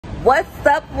What's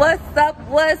up, what's up,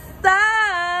 what's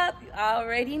up? You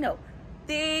already know.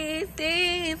 This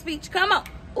is Peach. Come on.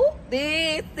 Ooh,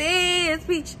 this is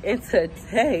Peach. And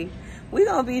today, we're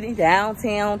going to be in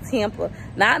downtown Tampa.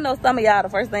 Now, I know some of y'all, the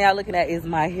first thing y'all looking at is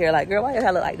my hair. Like, girl, why your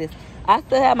hair look like this? I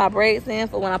still have my braids in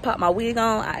for when I pop my wig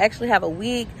on. I actually have a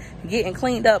wig getting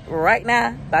cleaned up right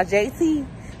now by JT.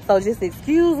 So just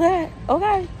excuse that,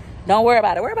 okay? Don't worry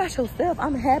about it. Worry about yourself.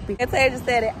 I'm happy. And Tay just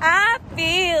said it. I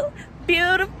feel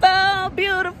beautiful,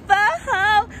 beautiful.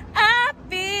 I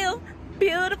feel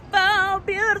beautiful,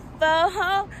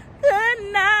 beautiful.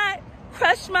 Good night.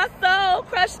 Crush my soul,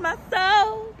 crush my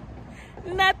soul.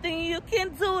 Nothing you can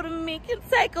do to me can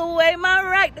take away my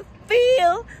right to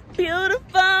feel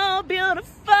beautiful,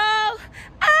 beautiful.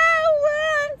 I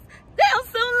was down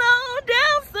so long.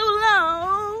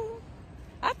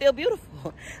 I feel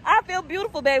beautiful. I feel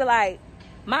beautiful, baby. Like,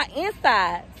 my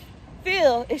insides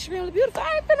feel extremely beautiful.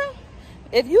 I ain't finna.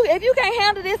 If you can't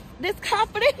handle this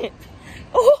confidence,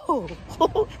 ooh,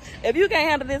 if you can't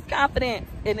handle this confidence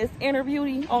and this inner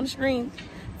beauty on the screen,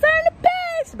 turn the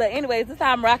page. But anyways, this is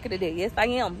how I'm rocking today. Yes, I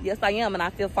am. Yes, I am, and I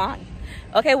feel fine.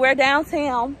 Okay, we're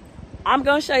downtown. I'm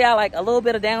gonna show y'all like a little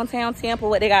bit of downtown Tampa,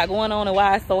 what they got going on and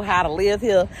why it's so hard to live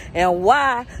here and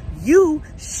why you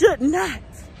should not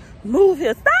move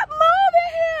here. Stop moving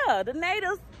here. The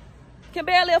natives can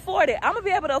barely afford it. I'm gonna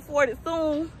be able to afford it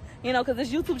soon, you know, because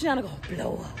this YouTube channel gonna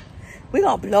blow up. We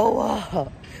gonna blow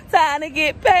up. Time to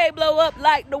get paid, blow up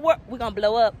like the work. We gonna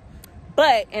blow up.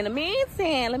 But in the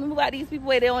meantime, let me move out these people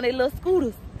where they on their little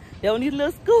scooters. They don't need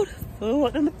little scooters. We don't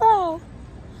want them to fall.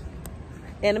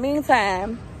 In the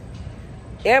meantime,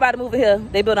 everybody moving here.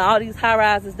 They building all these high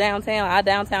rises downtown. Our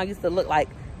downtown used to look like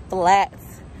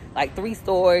flats, like 3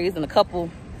 stories and a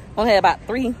couple. Only had about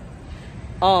 3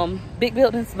 big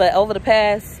buildings, but over the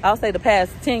past, I'll say the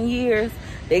past 10 years,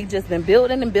 they've just been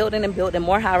building and building and building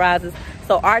more high rises.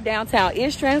 So our downtown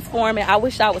is transforming. I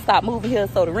wish I would stop moving here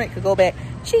so the rent could go back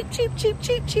cheap, cheap, cheap,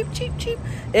 cheap, cheap, cheap, cheap,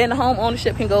 and the home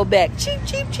ownership can go back cheap,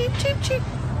 cheap, cheap, cheap, cheap.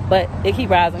 But they keep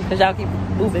rising because y'all keep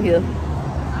moving here. All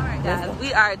right, guys,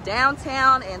 we are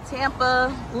downtown in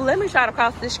Tampa. Ooh, let me try to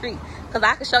cross this street because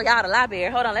I can show y'all the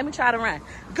library. Hold on, let me try to run.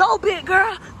 Go, big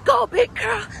girl. Go, big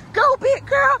girl. Go, big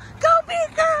girl. Go,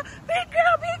 big girl. Big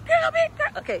girl, big girl, big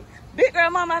girl. Okay, big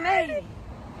girl mama made it.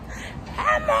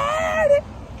 I made it.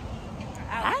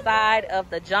 Outside of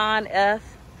the John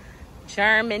F.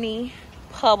 Germany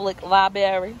Public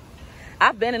Library.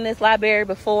 I've been in this library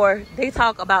before. They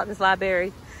talk about this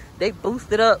library. They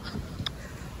boost it up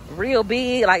real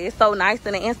big. Like, it's so nice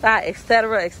in the inside,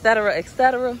 etc., etc.,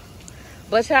 etc.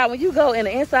 But y'all, when you go in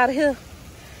the inside of here,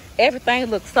 everything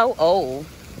looks so old.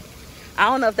 I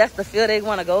don't know if that's the feel they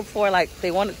want to go for. Like,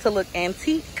 they want it to look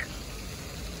antique.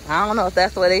 I don't know if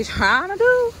that's what they trying to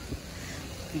do.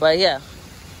 But yeah,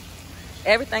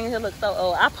 everything in here looks so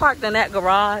old. I parked in that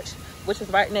garage, which is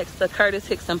right next to Curtis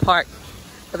Hixon Park.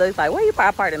 So they're like, where you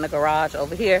park in the garage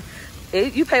over here?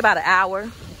 You pay about an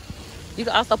hour. You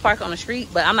can also park on the street,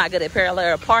 but I'm not good at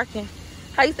parallel parking.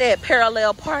 How you say it?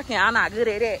 Parallel parking. I'm not good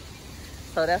at that.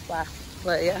 So that's why.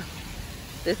 But yeah,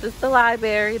 this is the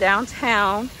library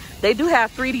downtown. They do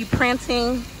have 3D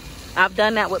printing. I've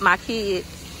done that with my kids.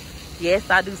 Yes,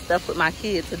 I do stuff with my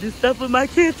kids. I do stuff with my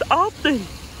kids often.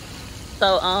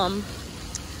 So,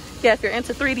 yeah, if you're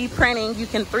into 3D printing, you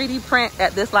can 3D print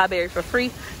at this library for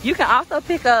free. You can also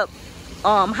pick up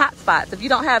hotspots. If you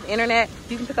don't have internet,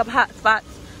 you can pick up hotspots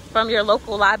from your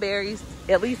local libraries.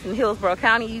 At least in Hillsborough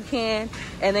County, you can.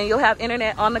 And then you'll have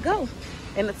internet on the go.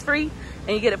 And it's free.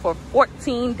 And you get it for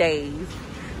 14 days.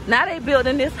 Now they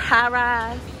building this high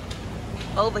rise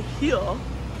over here.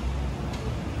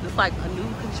 It's like a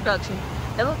new construction.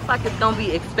 It looks like it's gonna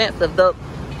be expensive. The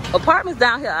apartments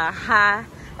down here are high.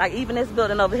 Like even this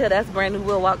building over here, that's brand new.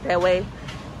 We'll walk that way.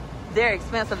 They're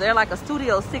expensive. They're like a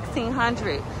studio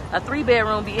 $1,600. A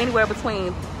 3-bedroom be anywhere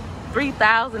between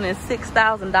 $3,000 and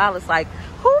 $6,000. Like,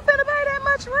 who finna pay that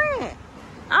much rent?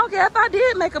 I don't care if I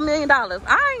did make $1 million.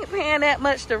 I ain't paying that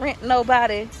much to rent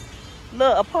nobody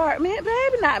little apartment,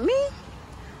 baby. Not me.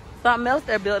 Something else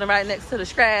they're building right next to the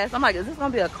Strass. I'm like, is this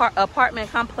gonna be a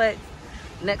apartment complex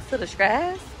next to the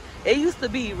Strass? It used to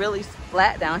be really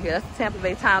flat down here. That's the Tampa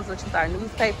Bay Times, which is our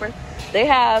newspaper. They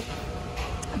have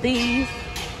these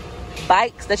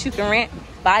bikes that you can rent,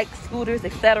 bikes, scooters,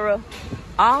 etc.,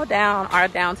 all down our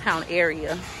downtown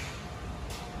area.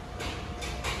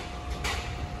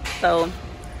 So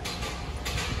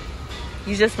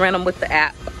you just rent them with the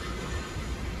app.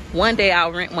 One day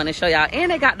I'll rent one and show y'all.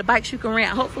 And they got the bikes you can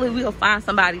rent. Hopefully we'll find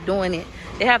somebody doing it.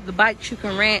 They have the bikes you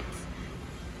can rent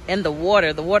in the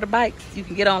water bikes you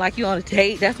can get on like you on a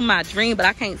date. That's my dream, but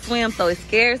I can't swim, so it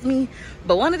scares me.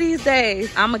 But one of these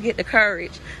days I'm gonna get the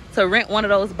courage to rent one of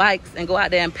those bikes and go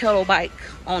out there and pedal bike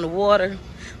on the water.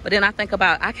 But then I think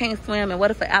about, I can't swim, and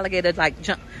what if an alligator like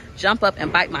jump up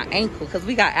and bite my ankle? Because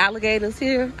we got alligators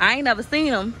here. I ain't never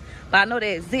seen them, but I know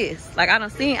they exist. Like, I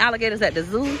done seen alligators at the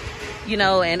zoo, you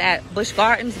know, and at Busch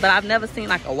Gardens, but I've never seen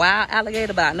like a wild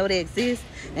alligator, but I know they exist.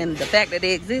 And the fact that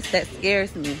they exist, that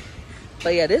scares me.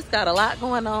 But yeah, this got a lot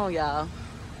going on, y'all.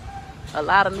 A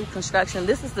lot of new construction.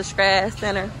 This is the Straz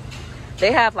Center.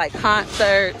 They have like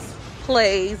concerts,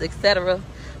 plays, etc.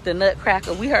 The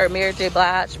Nutcracker. We heard Mary J.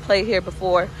 Blige play here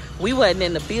before. We wasn't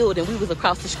in the building. We was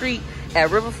across the street at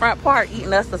Riverfront Park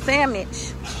eating us a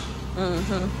sandwich.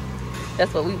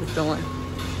 That's what we was doing.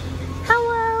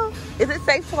 Hello. Is it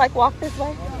safe to like walk this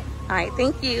way? All right,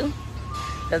 thank you.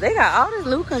 Cause they got all this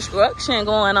new construction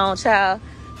going on, child.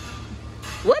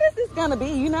 What is this gonna be,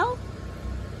 you know?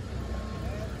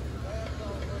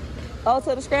 Oh,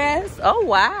 to the Straz? Oh,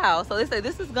 wow. So they say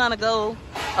this is gonna go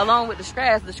along with the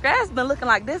Straz. The Straz been looking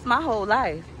like this my whole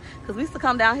life. Because we used to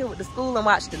come down here with the school and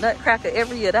watch the Nutcracker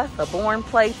every year. That's a boring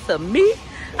place to me.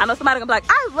 I know somebody gonna be like,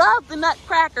 I love the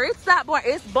Nutcracker. It's not boring.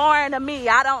 It's boring to me.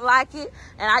 I don't like it.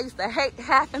 And I used to hate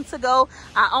having to go.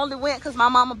 I only went because my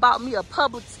mama bought me a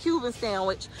Publix Cuban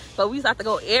sandwich. But we used to have to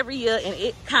go every year, and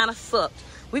it kind of sucked.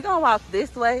 We're gonna walk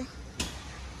this way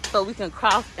so we can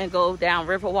cross and go down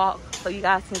Riverwalk so you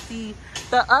guys can see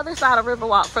the other side of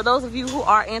Riverwalk. For those of you who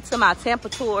are into my Tampa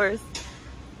tours,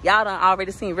 y'all done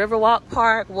already seen Riverwalk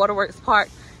Park, Waterworks Park,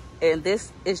 and this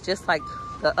is just like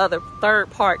the other third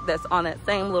park that's on that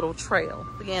same little trail.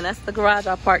 Again, that's the garage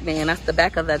I parked in. That's the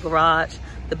back of the garage,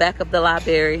 the back of the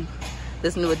library,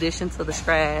 this new addition to the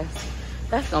Straz.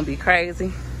 That's gonna be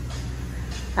crazy.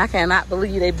 I cannot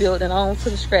believe they building on to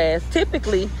the Straz.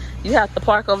 Typically, you have to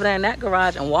park over there in that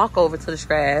garage and walk over to the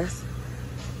Straz.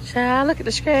 Child, look at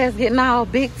the Straz getting all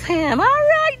big time. All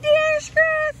right, dear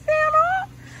Straz Center.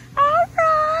 All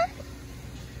right.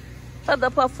 For the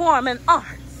performing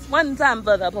arts. One time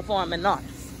for the performing arts.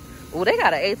 Oh, they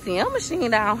got an ATM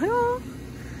machine down here.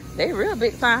 They real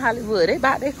big time Hollywood. They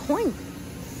about their queen.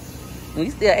 We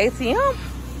see an ATM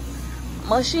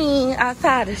machine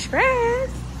outside the Straz.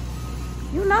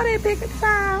 You know they big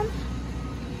time.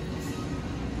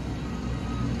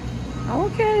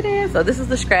 Okay then. So this is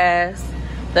the Straz.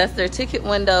 That's their ticket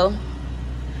window.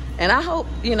 And I hope,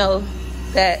 you know,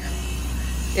 that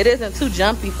it isn't too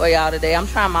jumpy for y'all today. I'm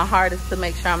trying my hardest to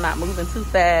make sure I'm not moving too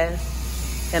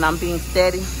fast and I'm being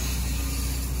steady.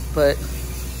 But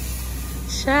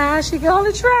child, she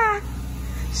gonna try.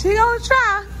 She gonna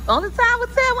try. Only time will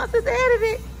tell once it's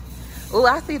edited. Oh,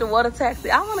 I see the water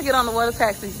taxi. I want to get on the water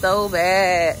taxi so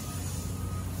bad.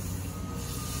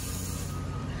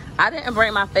 I didn't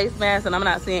bring my face mask, and I'm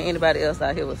not seeing anybody else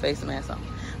out here with face masks on.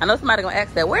 I know somebody gonna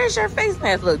ask that, where's your face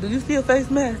mask? Look, do you see a face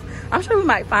mask? I'm sure we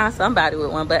might find somebody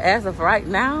with one, but as of right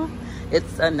now,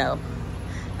 it's a no.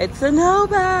 It's a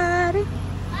nobody.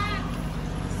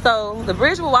 So the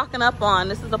bridge we're walking up on,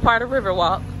 this is a part of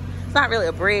Riverwalk. It's not really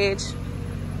a bridge.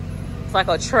 It's like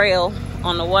a trail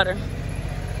on the water.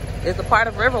 It's a part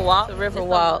of Riverwalk. The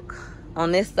Riverwalk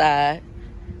on this side,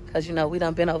 because you know we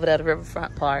done been over there to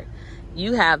Riverfront Park.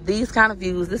 You have these kind of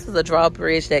views. This is a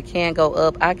drawbridge that can go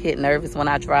up. I get nervous when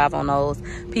I drive on those.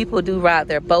 People do ride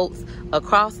their boats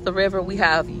across the river. We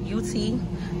have UT,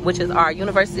 which is our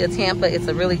University of Tampa. It's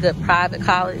a really good private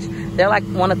college. They're like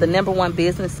one of the #1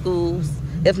 business schools,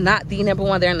 if not the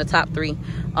 #1. They're in the top 3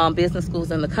 business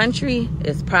schools in the country.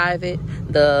 It's private.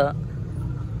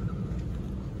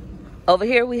 Over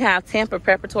here we have Tampa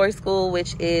Preparatory School,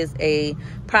 which is a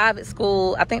private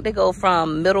school. I think they go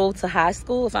from middle to high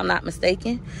school, if I'm not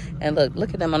mistaken. And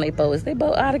look at them on their boat. Is they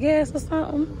boat out of gas or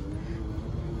something?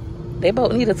 They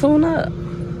boat need a tune up.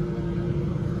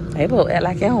 They boat act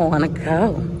like they don't want to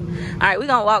go. All right, we're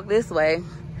gonna walk this way.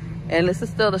 And this is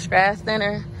still the Straz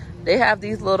Center. They have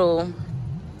these little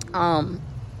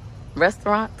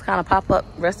restaurants, kind of pop-up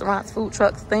restaurants, food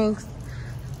trucks, things.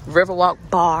 Riverwalk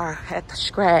bar at the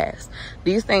Straz.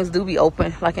 These things do be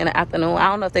open like in the afternoon. I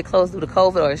don't know if they closed due to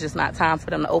COVID or it's just not time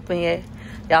for them to open yet.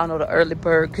 Y'all know the early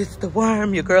bird gets the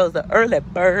worm. Your girl's the early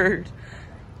bird.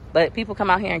 But people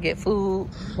come out here and get food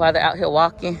while they're out here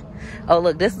walking. Oh,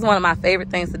 look, this is one of my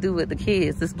favorite things to do with the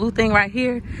kids. This blue thing right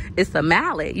here, it's a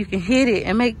mallet. You can hit it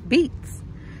and make beats.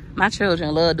 My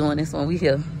children love doing this when we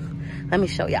here. Let me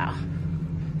show y'all.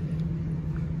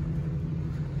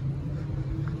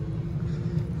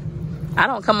 I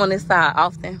don't come on this side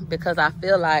often because I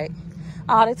feel like,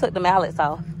 oh, they took the mallets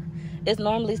off. It's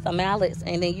normally some mallets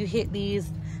and then you hit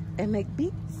these and make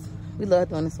beats. We love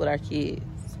doing this with our kids.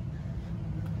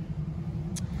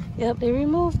 Yep, they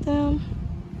removed them.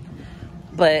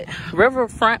 But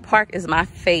Riverfront Park is my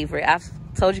favorite. I've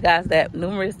told you guys that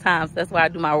numerous times. That's where I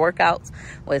do my workouts,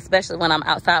 well, especially when I'm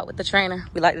outside with the trainer.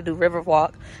 We like to do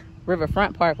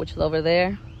Riverfront Park, which is over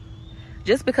there,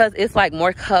 just because it's like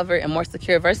more covered and more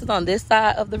secure versus on this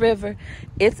side of the river.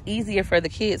 It's easier for the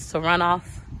kids to run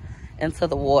off into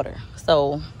the water.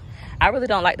 So I really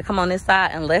don't like to come on this side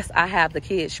unless I have the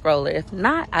kids stroller. If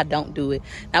not, I don't do it.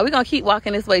 Now we're gonna keep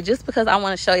walking this way just because I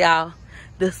want to show y'all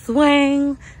the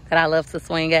swing that I love to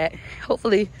swing at.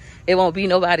 Hopefully it won't be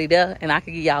nobody there and I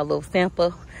can give y'all a little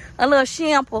sample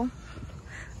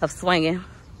of swinging.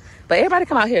 But everybody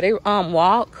come out here. They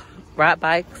walk, ride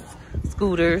bikes,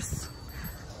 scooters,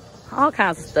 all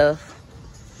kinds of stuff.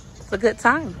 It's a good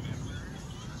time.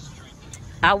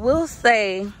 I will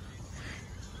say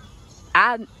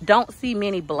I don't see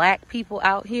many black people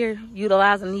out here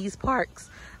utilizing these parks.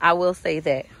 I will say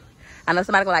that. I know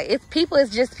somebody go like, it's people,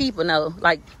 it's just people. No,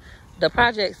 like the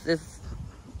projects is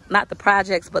not the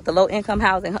projects, but the low income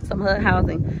housing, some HUD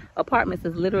housing apartments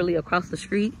is literally across the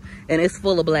street and it's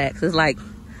full of blacks. It's like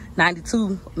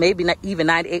 92, maybe not even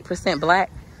 98% black.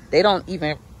 They don't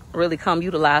even really come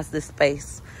utilize this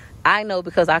space. I know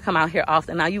because I come out here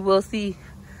often. Now you will see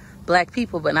black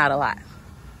people, but not a lot.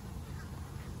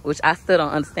 Which I still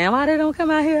don't understand why they don't come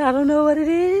out here. I don't know what it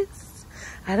is.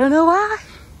 I don't know why.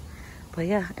 But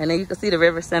yeah, and then you can see the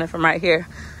River Center from right here.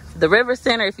 The River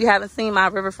Center, if you haven't seen my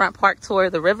Riverfront Park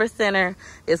tour, the River Center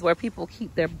is where people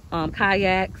keep their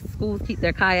kayaks. Schools keep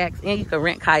their kayaks, and you can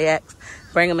rent kayaks,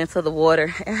 bring them into the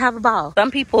water, and have a ball.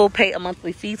 Some people pay a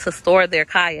monthly fee to store their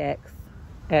kayaks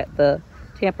at the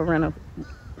Tampa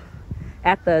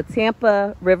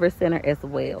River Center as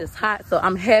well. It's hot, so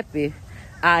I'm happy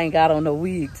I ain't got on no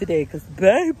wig today, because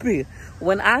baby,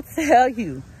 when I tell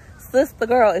you, sister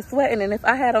girl is sweating, and if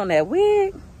I had on that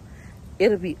wig,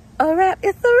 it'll be a wrap.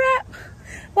 It's a wrap.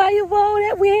 Why you wore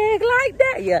that wig like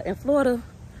that? Yeah, in Florida,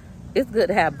 it's good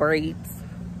to have braids,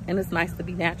 and it's nice to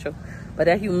be natural, but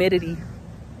that humidity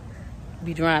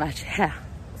be drying out your hair,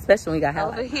 especially when you got hair.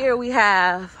 Over here we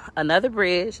have another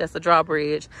bridge. That's a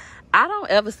drawbridge. I don't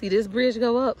ever see this bridge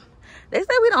go up. They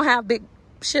say we don't have big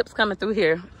ships coming through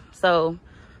here, so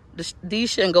these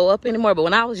shouldn't go up anymore. But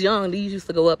when I was young, these used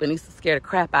to go up, and these used to scare the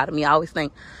crap out of me. I always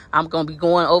think I'm gonna be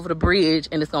going over the bridge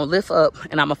and it's gonna lift up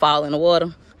and I'm gonna fall in the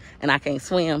water and I can't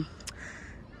swim.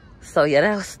 So yeah,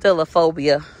 that was still a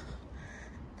phobia.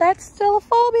 That's still a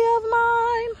phobia of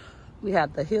mine. We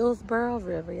have the Hillsborough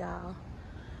River, y'all.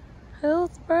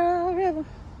 Hillsborough River.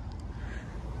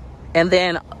 And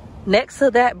then next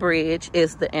to that bridge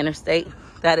is the interstate.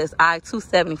 That is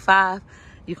I-275.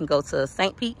 You can go to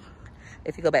St. Pete.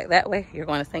 If you go back that way, you're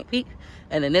going to St. Pete.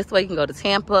 And then this way, you can go to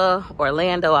Tampa,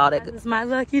 Orlando, all that. This is my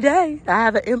lucky day. I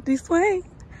have an empty swing.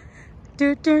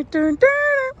 This is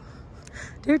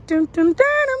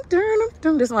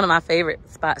one of my favorite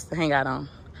spots to hang out on.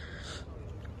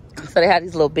 So they have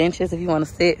these little benches if you want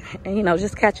to sit and, you know,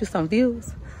 just catch you some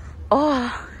views.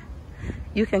 Or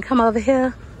you can come over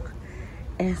here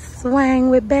and swing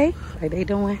with bae, like they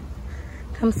doing.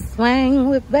 Come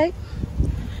swing with bae.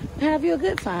 Have you a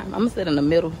good time. I'm gonna sit in the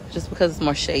middle just because it's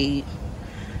more shade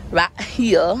right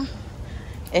here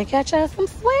and catch us some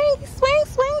swing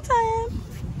time.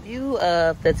 View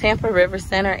of the Tampa River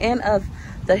Center and of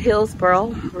the Hillsborough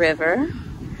River.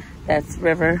 That's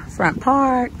Riverfront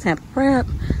Park, Tampa Prep,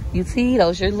 UT.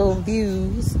 Those are your little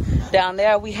views. Down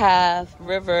there we have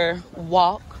River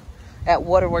Walk at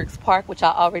Waterworks Park, which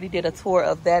I already did a tour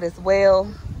of that as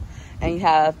well. And you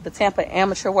have the Tampa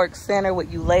Amateur Work Center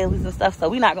with ULELE'S and stuff. So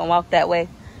we're not gonna walk that way.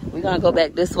 We're gonna go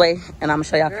back this way, and I'm gonna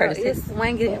show y'all Curtis is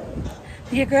swinging.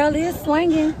 Your girl is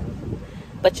swinging.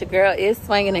 But your girl is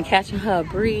swinging and catching her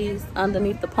breeze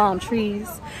underneath the palm trees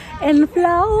in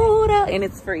Florida. And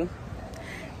it's free.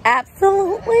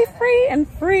 Absolutely free, and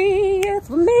free is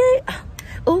for me.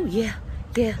 Oh yeah,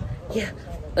 yeah, yeah.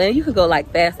 And you can go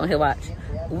like fast on here, watch.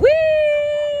 Whee!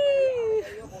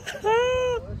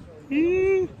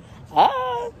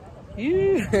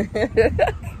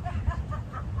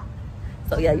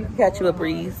 So yeah, you can catch you a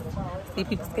breeze, see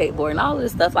people skateboarding, all of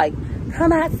this stuff. Like,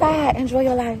 come outside, enjoy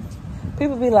your life.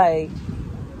 People be like,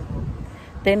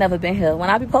 they never been here. When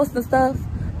I be posting stuff,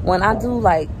 when I do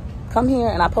like come here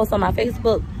and I post on my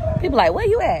Facebook, people like, where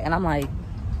you at? And I'm like,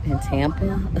 in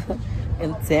Tampa.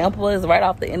 And Tampa is right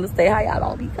off the interstate. How y'all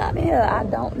don't be coming here? I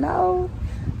don't know.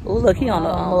 Oh, look, he on the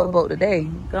motorboat today.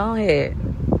 Go ahead.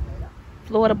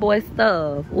 Florida boy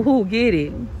stuff. Ooh, get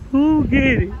it. Ooh,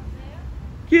 get it.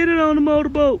 Get it on the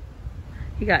motorboat.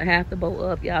 He got half the boat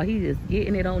up, y'all. He just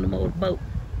getting it on the motorboat.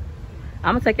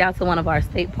 I'm gonna take y'all to one of our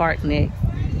state parks next.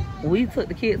 We took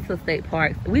the kids to state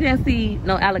parks. We didn't see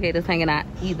no alligators hanging out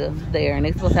either there, and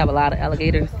they supposed to have a lot of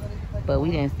alligators, but we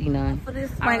didn't see none. For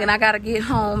this spring, and I gotta get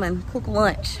home and cook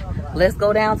lunch. Let's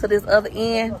go down to this other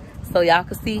end so y'all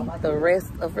can see the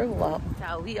rest of Riverwalk.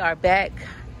 Now we are back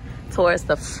towards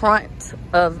the front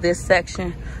of this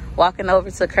section, walking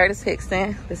over to Curtis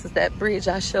Hixon. This is that bridge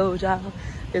I showed y'all,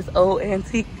 this old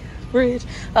antique bridge.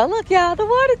 Oh look y'all, the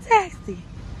water taxi.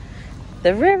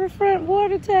 The riverfront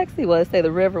water taxi. Well, it say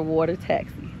the river water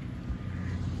taxi.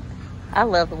 I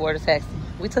love the water taxi.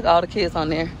 We took all the kids on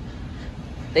there.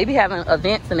 They be having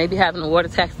events and they be having the water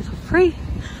taxi for free.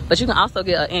 But you can also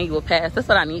get an annual pass. That's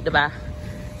what I need to buy.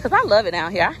 Because I love it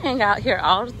down here. I hang out here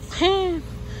all the time.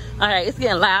 All right, it's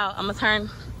getting loud. I'm going to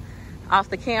turn off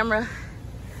the camera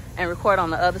and record on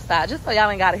the other side. Just so y'all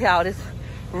ain't got to hear all this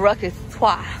ruckus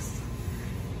twice.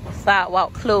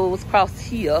 Sidewalk closed across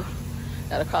here.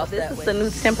 Gotta cross this is the new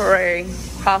temporary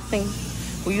crossing.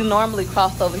 Well, you normally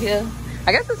cross over here.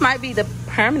 I guess this might be the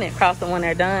permanent crossing when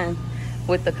they're done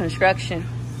with the construction.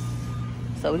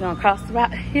 So we're gonna cross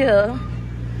right here.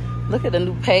 Look at the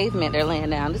new pavement they're laying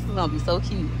down. This is gonna be so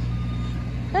cute.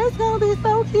 That's gonna be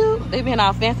so cute. They being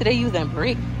all fancy. They using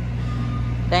brick.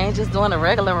 They ain't just doing a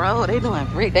regular road. They doing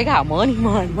brick. They got money.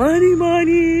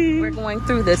 We're going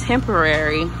through the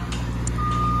temporary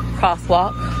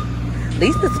crosswalk. At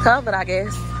least it's covered, I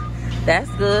guess. That's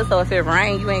good. So if it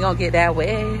rains, you ain't gonna get that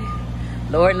wet.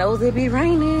 Lord knows it be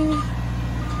raining.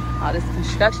 All this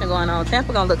construction going on.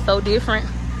 Tampa gonna look so different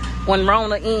when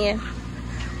Rona in.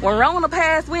 When Rona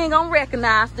pass, we ain't gonna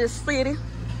recognize this city.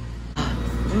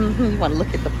 You wanna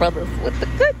look at the brothers with the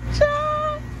good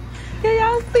job. Can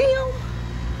y'all see them?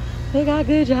 They got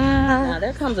good jobs. Now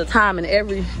there comes a time in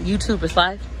every YouTuber's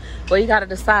life where you gotta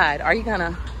decide, are you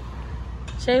gonna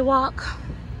jaywalk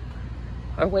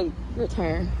or wait your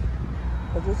turn?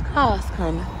 Cause this car's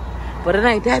coming, but it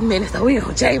ain't that many, so we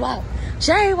gonna jaywalk.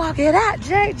 Jaywalk it out,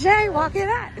 jaywalk it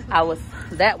out. I was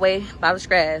that way by the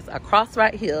scratch. I crossed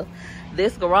right here.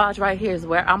 This garage right here is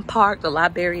where I'm parked. The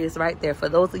library is right there. For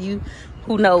those of you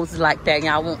who knows like that,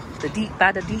 y'all want the deep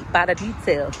by the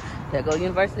detail. There go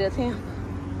University of Tampa.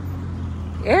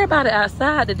 Everybody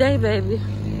outside today, baby.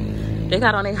 They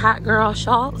got on their hot girl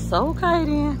shorts. Okay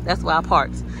then. That's where I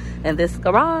parked. In this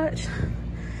garage.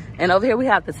 And over here we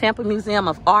have the Tampa Museum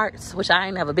of Arts, which I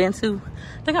ain't never been to.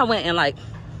 I think I went in like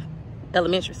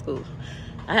elementary school.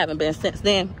 I haven't been since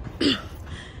then.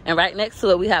 And right next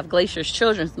to it we have Glacier's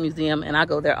Children's Museum, and I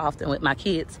go there often with my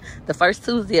kids. The first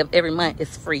Tuesday of every month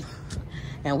is free,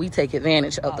 and we take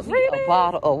advantage of the free. A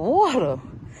bottle of water.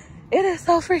 It is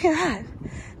so freaking hot.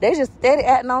 They just steady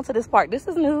adding on to this park. This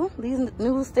is new. These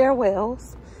new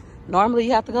stairwells. Normally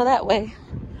you have to go that way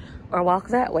or walk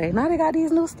that way. Now they got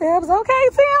these new steps. Okay,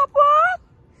 Tampa.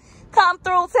 Come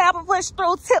through Tampa, push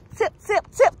through, tip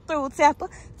through Tampa,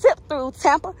 tip through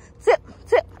Tampa, tip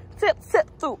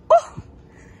through. Ooh.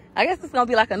 I guess it's gonna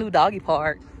be like a new doggy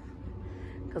park,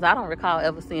 because I don't recall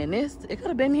ever seeing this. It could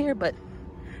have been here, but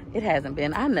it hasn't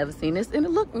been. I've never seen this, and it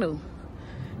looked new.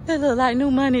 It looked like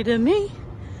new money to me.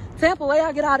 Tampa, where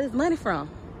y'all get all this money from?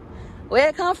 Where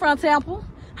it come from, Tampa?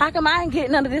 How come I ain't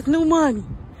getting none of this new money?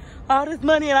 All this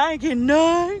money and I ain't getting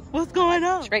none? What's going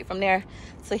on? Straight from there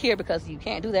to here, because you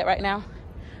can't do that right now.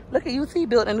 Look at UT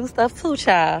building new stuff too,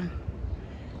 child.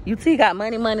 UT got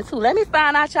money too. Let me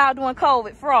find out y'all doing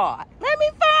COVID fraud. Let me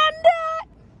find out.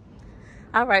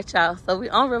 All right, y'all. So we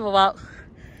on Riverwalk.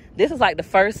 This is like the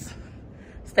first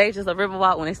stages of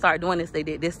Riverwalk. When they started doing this, they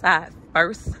did this side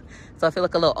first. So I feel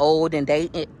like a little old and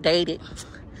dated.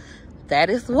 That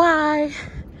is why.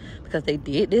 Because they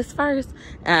did this first.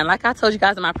 And like I told you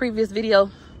guys in my previous video,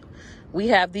 we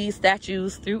have these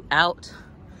statues throughout.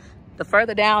 The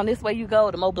further down this way you go,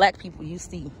 the more black people you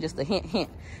see. Just a hint.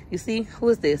 You see, who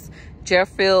is this?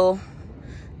 Gerfield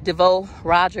DeVoe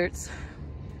Rogers.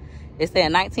 It said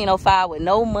in 1905, with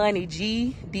no money,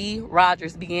 G.D.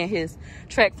 Rogers began his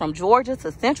trek from Georgia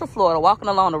to Central Florida, walking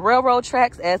along the railroad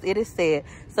tracks, as it is said,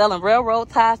 selling railroad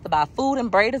ties to buy food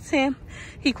in Bradenton.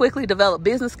 He quickly developed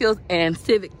business skills and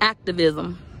civic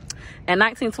activism. In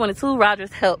 1922,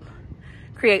 Rogers helped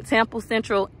create Tampa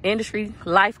Central Industry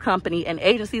Life Company, an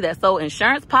agency that sold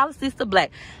insurance policies to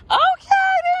black. Okay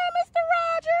then, Mr.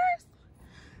 Rogers.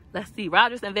 Let's see.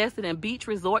 Rogers invested in beach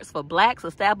resorts for blacks,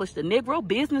 established the Negro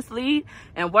Business League,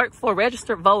 and worked for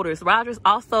registered voters. Rogers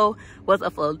also was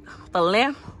a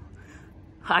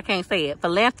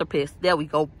philanthropist. There we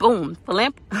go. Boom.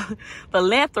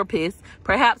 Philanthropist.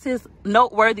 Perhaps his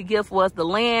noteworthy gift was the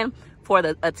land for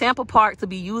a Tampa park to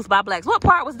be used by blacks. What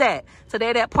park was that?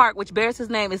 Today, that park, which bears his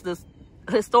name, is the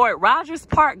historic Rogers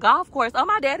Park Golf Course. Oh,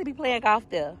 my daddy be playing golf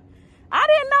there. I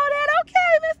didn't know that.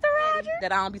 Okay, Mr. Roger.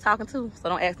 That I don't be talking to, so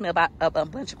don't ask me about a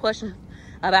bunch of questions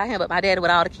about him. But my daddy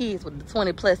with all the kids, with the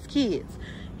 20+ kids,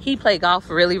 he played golf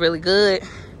really, really good,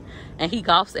 and he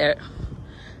golfs at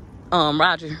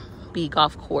Roger B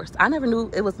golf course. I never knew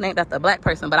it was named after a black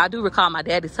person, but I do recall my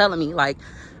daddy telling me like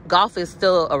golf is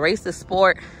still a racist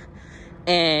sport,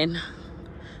 and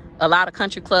a lot of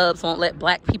country clubs won't let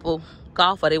black people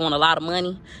golf, or they want a lot of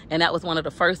money, and that was one of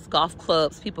the first golf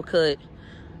clubs people could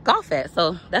golf at.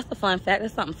 So that's a fun fact.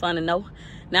 That's something fun to know.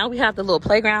 Now we have the little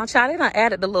playground. Child, they done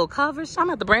added the little covers. I'm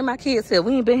gonna have to bring my kids here.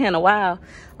 We ain't been here in a while.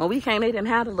 When we came, they didn't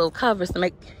have the little covers to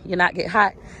make you not get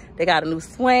hot. They got a new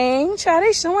swing. Child,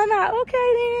 they showing out.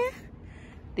 Okay then.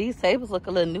 These tables look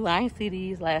a little new. I ain't see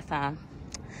these last time.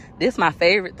 This is my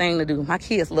favorite thing to do. My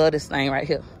kids love this thing right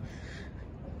here.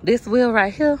 This wheel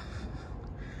right here.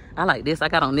 I like this. I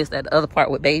got on this at the other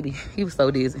part with baby. He was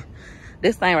so dizzy.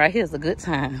 This thing right here is a good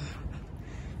time.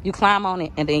 You climb on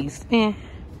it and then you spin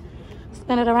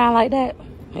it around like that.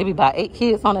 Maybe about 8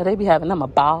 kids on it. They be having them a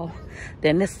ball.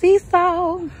 Then the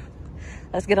seesaw.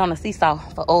 Let's get on the seesaw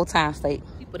for old time's sake.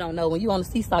 People don't know when you on the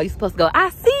seesaw, you're supposed to go, I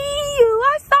see you,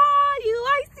 I saw you,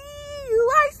 I see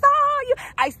you, I saw you,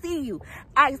 I see you,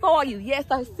 I saw you, yes,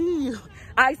 I see you,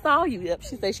 I saw you. Yep,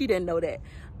 she said she didn't know that.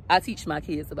 I teach my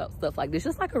kids about stuff like this,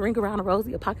 just like a ring around a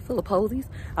rosy, a pocket full of posies.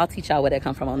 I'll teach y'all where that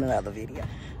come from on another video.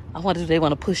 I wonder if they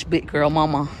want to push Big Girl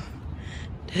Mama.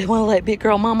 Do they want to let Big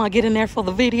Girl Mama get in there for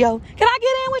the video? Can I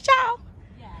get in with y'all?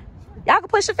 Yeah. Y'all can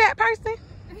push a fat person?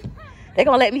 They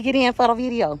gonna let me get in for the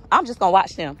video. I'm just gonna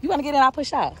watch them. You wanna get in, I'll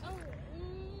push out.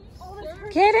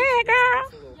 Get in, girl.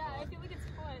 Yeah, I feel like it's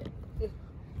fun.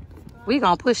 We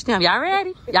gonna push them. Y'all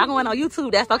ready? Y'all going on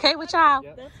YouTube. That's okay with y'all?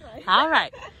 That's right. All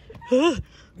right.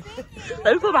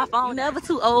 Let me put my phone. Never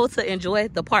too old to enjoy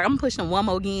the park. I'm gonna push them one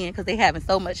more again because they having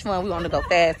so much fun. We want to go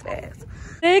fast.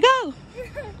 There you go.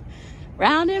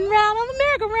 Round and round on the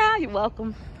merry-go-round. You're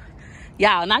welcome.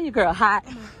 Y'all, now your girl hot.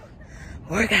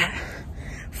 Workout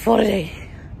for the day.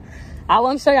 I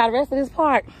want to show y'all the rest of this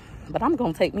park, but I'm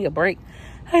gonna take me a break.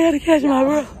 I gotta catch my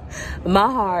breath.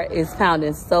 My heart is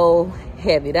pounding so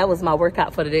heavy. That was my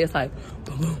workout for the day. It's like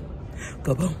boom,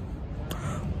 boom, boom,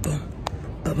 boom,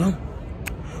 boom, boom,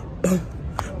 boom,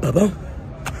 boom,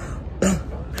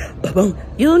 boom, boom.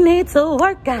 You need to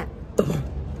work out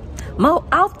more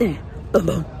often. Boom,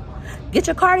 boom. Get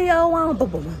your cardio on. Boom,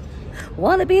 boom.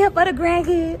 Wanna be here for the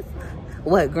grandkids?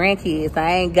 What grandkids?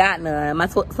 I ain't got none. My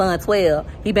son 12.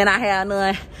 He been out here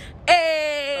none.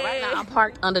 Hey! So right now I'm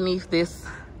parked underneath this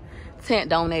tent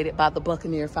donated by the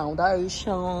Buccaneer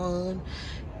Foundation.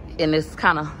 And it's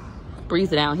kind of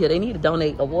breezy down here. They need to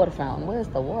donate a water fountain. Where's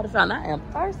the water fountain? I am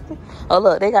thirsty. Oh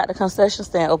look, they got the concession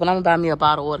stand open. I'm gonna buy me a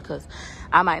bottle of water because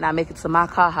I might not make it to my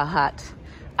car how hot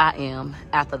I am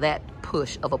after that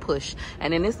push of a push.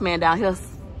 And then this man down here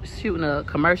shooting a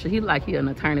commercial. He like he an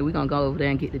attorney. We're gonna go over there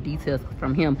and get the details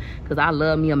from him because I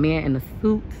love me a man in a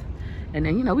suit. And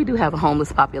then, you know, we do have a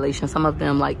homeless population. Some of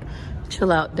them like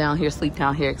chill out down here, sleep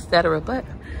down here, etc. But,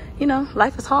 you know,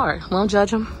 life is hard. We don't judge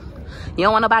them. You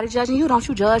don't want nobody judging you. Don't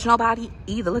you judge nobody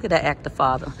either. Look at that active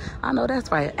father. I know that's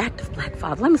right. Active black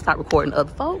father. Let me stop recording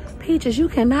other folks. Peaches, you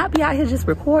cannot be out here just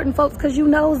recording folks because you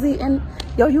nosy and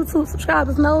your YouTube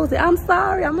subscribers nosy. I'm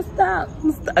sorry. I'm gonna stop.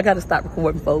 I gotta stop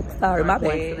recording folks. Sorry, my bad.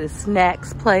 Went to this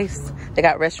snacks place. They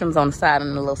got restrooms on the side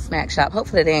and a little snack shop.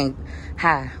 Hopefully they ain't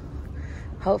high.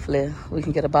 Hopefully we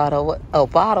can get a bottle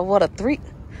of water.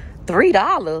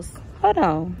 $3. Hold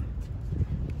on.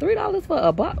 $3 for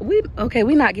a bottle. We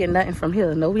not getting nothing from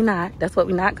here. No, we not. That's what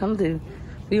we not gonna do.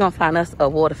 We gonna find us a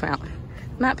water fountain.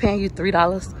 I'm not paying you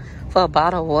 $3 for a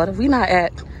bottle of water. We not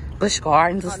at Busch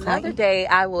Gardens or something. Another day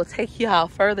I will take y'all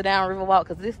further down Riverwalk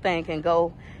because this thing can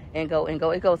go and go and go.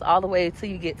 It goes all the way till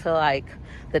you get to like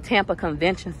the Tampa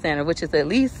Convention Center, which is at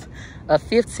least a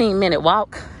 15-minute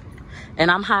walk. And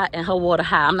I'm hot and her water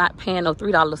high. I'm not paying no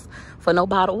 $3 for no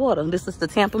bottled water. This is the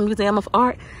Tampa Museum of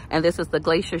Art, and this is the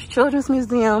Glaciers Children's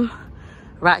Museum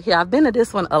right here. I've been to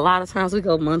this one a lot of times. We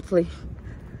go monthly.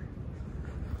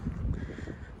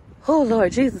 Oh,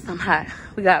 Lord Jesus, I'm hot.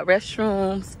 We got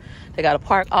restrooms. They got a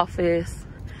park office.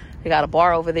 They got a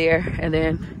bar over there. And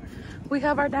then we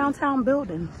have our downtown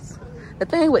buildings. The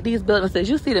thing with these buildings is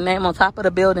you see the name on top of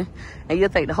the building, and you'll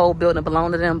think the whole building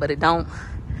belongs to them, but it don't.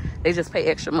 They just pay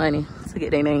extra money to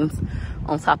get their names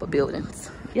on top of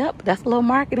buildings. Yep, that's a little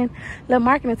marketing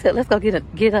tip. Let's go get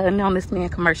in on this man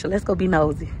commercial. Let's go be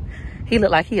nosy. He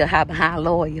look like he a high behind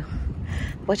lawyer.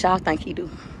 What y'all think he do?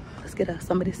 Let's get us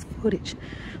some of this footage.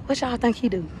 What y'all think he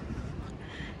do?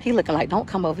 He looking like, don't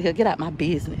come over here. Get out my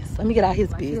business. Let me get out his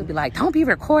business. He'll be like, don't be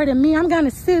recording me. I'm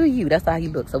gonna sue you. That's how he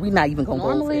looks. So we not even gonna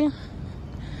go over there.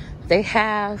 They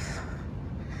have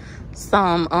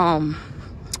some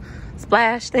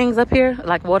splash things up here,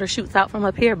 like water shoots out from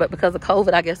up here, but because of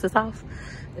COVID, I guess it's off.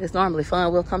 It's normally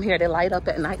fun. We'll come here, they light up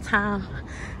at nighttime,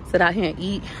 sit out here and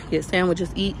eat, get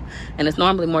sandwiches, eat, and it's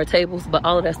normally more tables, but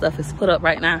all of that stuff is put up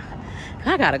right now. And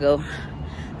I gotta go,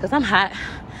 because I'm hot.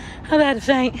 I'm about to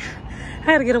faint. I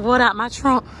had to get a water out my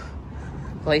trunk.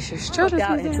 Glaciers. I hope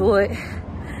y'all enjoyed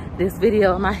this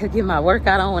video. I'm out here getting my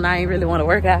workout on when I ain't really want to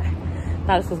work out.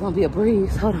 Thought this was gonna be a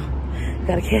breeze. Hold on.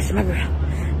 Gotta catch my breath.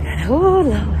 Oh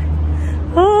Lord.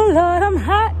 Oh Lord, I'm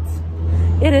hot.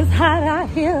 It is hot out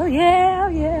here. Yeah,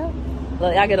 yeah.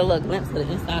 Look, y'all get a little glimpse of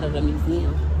the inside of the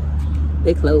museum.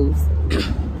 They closed.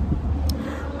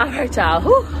 All right,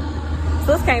 y'all.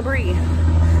 Sis can't breathe.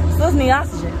 Sis need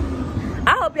oxygen.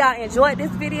 I hope y'all enjoyed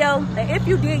this video. And if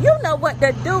you did, you know what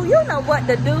to do. You know what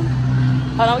to do.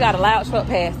 Hold on, we got a loud truck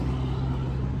pass.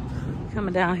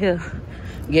 Coming down here,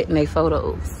 getting their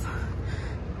photos.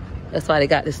 That's why they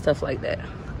got this stuff like that.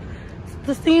 It's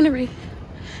the scenery.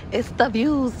 It's the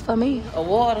views for me. A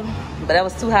water, but that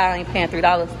was too high. I ain't paying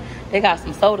 $3. They got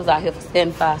some sodas out here for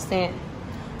 75 cents.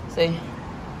 See,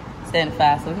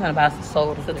 75. So we're gonna buy some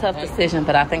sodas. It's a tough decision,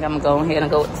 but I think I'm gonna go ahead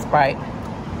and go with the Sprite.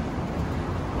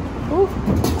 Ooh.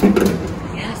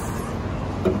 Yes.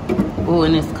 Ooh,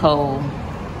 and it's cold.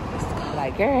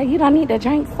 Like, girl, you don't need to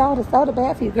drink soda. Soda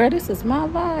bad for you. Girl, this is my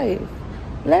life.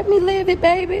 Let me live it,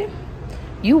 baby.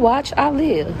 You watch, I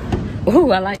live.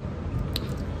 Ooh, I like.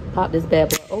 Pop this bad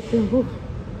boy open. Ooh.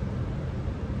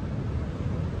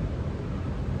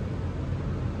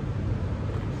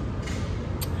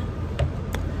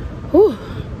 Ooh.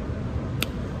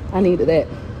 I needed that.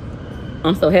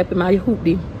 I'm so happy my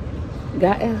hoopty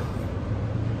got out.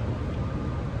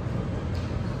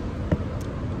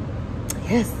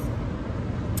 Yes.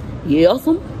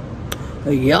 Yes'm.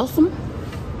 Yes'm.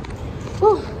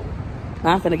 Whew. Now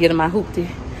I'm finna get in my hoopty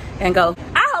and go.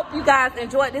 I hope you guys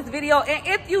enjoyed this video. And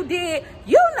if you did,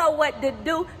 you know what to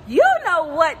do. You know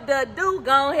what to do.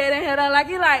 Go ahead and hit her like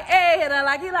you like. Hey, hit her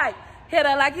like you like. Hit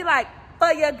her like you like.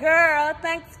 For your girl.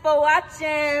 Thanks for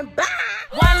watching. Bye.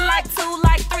 1 like, 2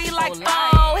 like, 3 like,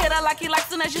 4. Hit her like you like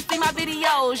soon as you see my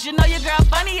videos. You know your girl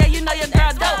funny, yeah, you know your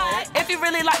girl dope. If you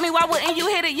really like me, why wouldn't you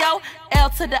hit it, yo? L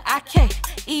to the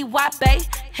I-K-E-Y, bae.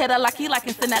 Hit her like you like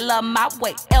and send that love my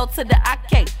way. L to the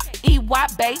I-K-E-Y,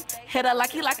 bae. Hit her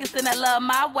like you like and send that love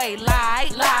my way.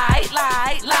 Like, let's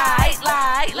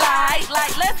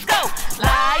go.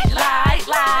 Like,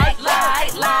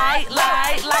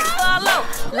 follow.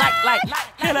 Like,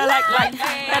 hit her like,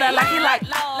 hit her like you like.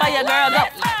 For your girl, go.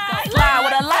 Slide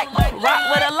with a like, rock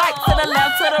with a like. To the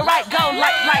left, to the right, go.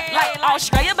 Like.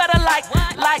 Australia better like.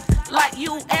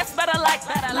 US better like.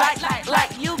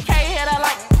 UK hit her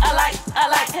like. I like.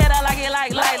 Hit her like you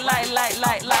like.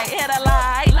 Hit her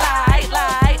like.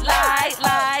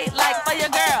 For your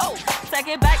girl. Take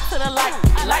it back to the like.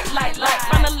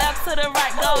 From the left to the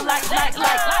right, go like.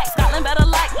 Scotland better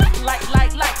like.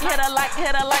 Hit her like.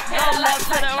 Go left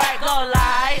to the right, go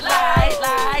like.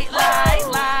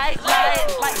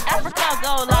 Africa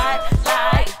go like.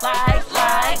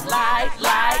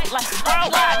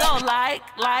 Worldwide go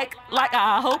like.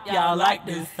 I hope y'all like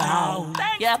this sound.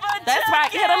 Yeah, that's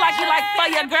right. Hit her like you like for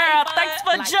your girl. Thanks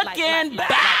for juking.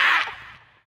 Bye.